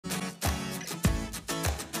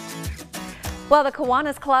Well, the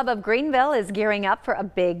Kiwanis Club of Greeneville is gearing up for a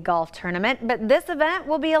big golf tournament, but this event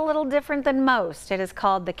will be a little different than most. It is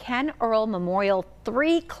called the Earl Memorial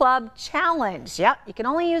 3-Club Challenge. Yep, you can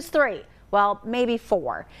only use 3. Well, maybe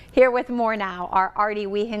 4. Here with more now are Artie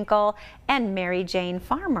Wehenkel and Mary Jane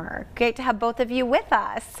Farmer. Great to have both of you with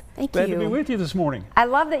us. Thank you. Glad to be with you this morning. I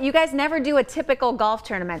love that you guys never do a typical golf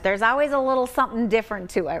tournament. There's always a little something different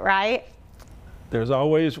to it, right? There's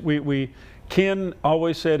always, Ken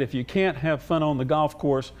always said, if you can't have fun on the golf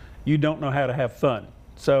course, you don't know how to have fun.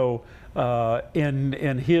 So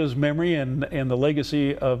in his memory and the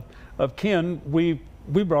legacy of Ken, we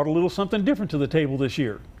brought a little something different to the table this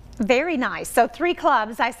year. Very nice. So 3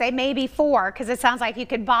 clubs, I say maybe 4, because it sounds like you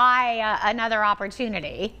could buy another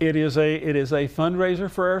opportunity. It is a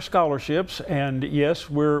fundraiser for our scholarships, and yes,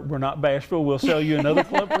 we're not bashful. We'll sell you another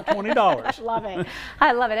club for $20. I love it.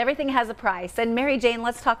 I love it. Everything has a price. And Mary Jane,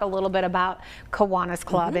 let's talk a little bit about Kiwanis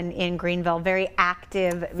Club in Greeneville. Very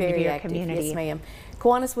active, very active community. Yes, ma'am.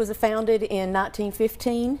 Kiwanis was founded in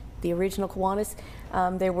 1915. The original Kiwanis.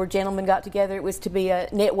 There were gentlemen got together. It was to be a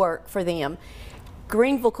network for them.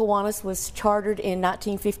 Greeneville Kiwanis was chartered in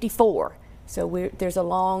 1954, so there's a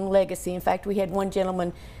long legacy. In fact, we had one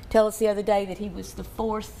gentleman tell us the other day that he was the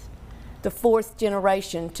fourth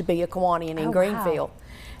generation to be a Kiwanian in Greeneville.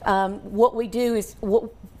 Wow. What we do is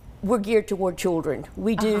we're geared toward children.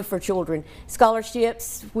 We do for children.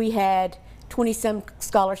 Scholarships, we had 20-some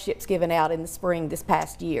scholarships given out in the spring this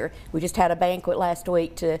past year. We just had a banquet last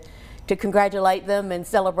week to congratulate them and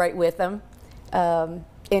celebrate with them.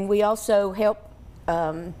 And we also help.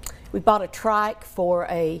 We bought a trike for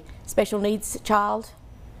a special needs child,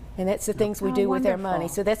 and that's the things we do with our money.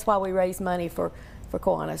 So that's why we raise money for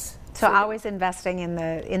Kiwanis. So always investing in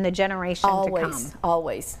the generation to come.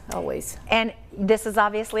 Always, always. And this is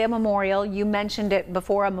obviously a memorial. You mentioned it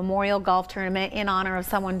before, a memorial golf tournament in honor of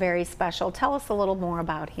someone very special. Tell us a little more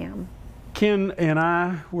about him. Ken and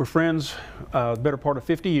I were friends the better part of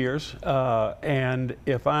 50 years, and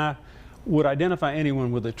if I would identify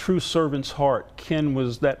anyone with a true servant's heart, Ken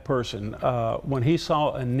was that person. When he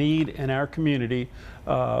saw a need in our community,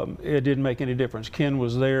 it didn't make any difference. Ken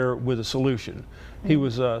was there with a solution. He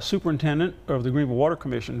was superintendent of the Greeneville Water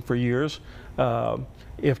Commission for years.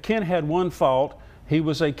 If Ken had one fault, he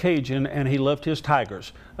was a Cajun and he loved his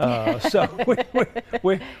tigers. So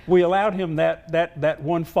we allowed him that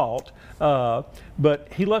one fault, but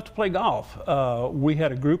he loved to play golf. We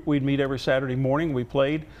had a group, we'd meet every Saturday morning, we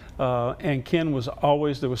played, and Ken was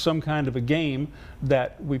always, there was some kind of a game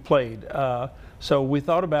that we played. So we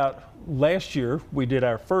thought about last year, we did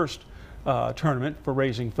our first tournament for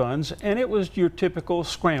raising funds, and it was your typical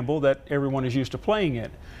scramble that everyone is used to playing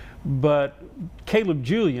in. But Caleb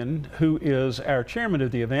Julian, who is our chairman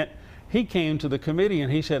of the event, he came to the committee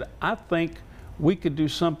and he said, I think we could do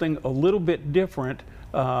something a little bit different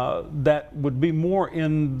that would be more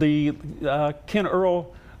in the Ken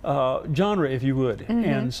Earl genre, if you would.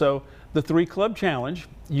 And so the 3-club challenge,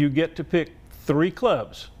 you get to pick 3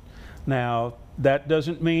 clubs. Now, that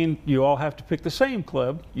doesn't mean you all have to pick the same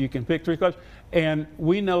club. You can pick 3 clubs. And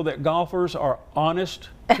we know that golfers are honest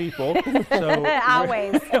people. So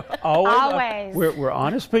always. We're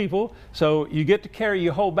honest people. So you get to carry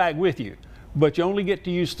your whole bag with you, but you only get to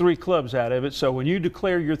use 3 clubs out of it. So when you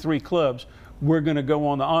declare your 3 clubs, we're going to go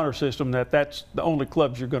on the honor system that's the only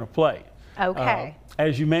clubs you're going to play. Okay.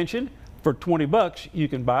 As you mentioned, for $20, you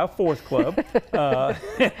can buy a 4th club.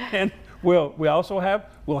 And we also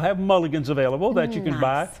we'll have mulligans available that you can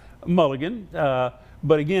buy. Mulligan.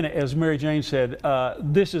 But again, as Mary Jane said,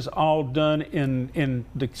 this is all done in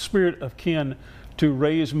the spirit of Ken to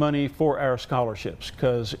raise money for our scholarships,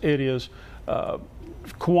 because it is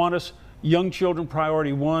Kiwanis Young Children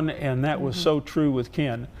Priority 1, and that was so true with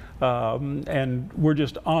Ken. And we're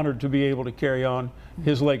just honored to be able to carry on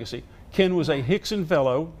his legacy. Ken was a Hickson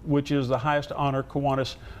Fellow, which is the highest honor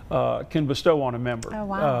Kiwanis can bestow on a member. Oh,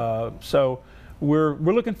 wow. So we're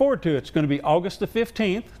looking forward to it. It's going to be August the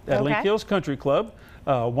 15th at Link Hills Country Club.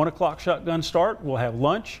 1 o'clock shotgun start. We'll have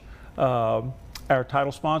lunch. Our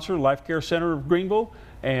title sponsor, Life Care Center of Greeneville,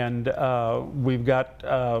 and we've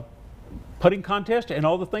got putting contest and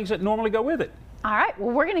all the things that normally go with it. All right, well,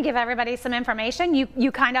 we're going to give everybody some information.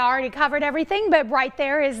 You kind of already covered everything, but right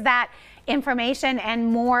there is that information and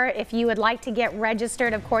more. If you would like to get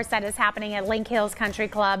registered, of course, that is happening at Link Hills Country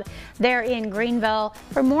Club there in Greeneville.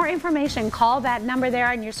 For more information, call that number there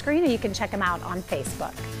on your screen, or you can check them out on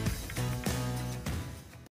Facebook.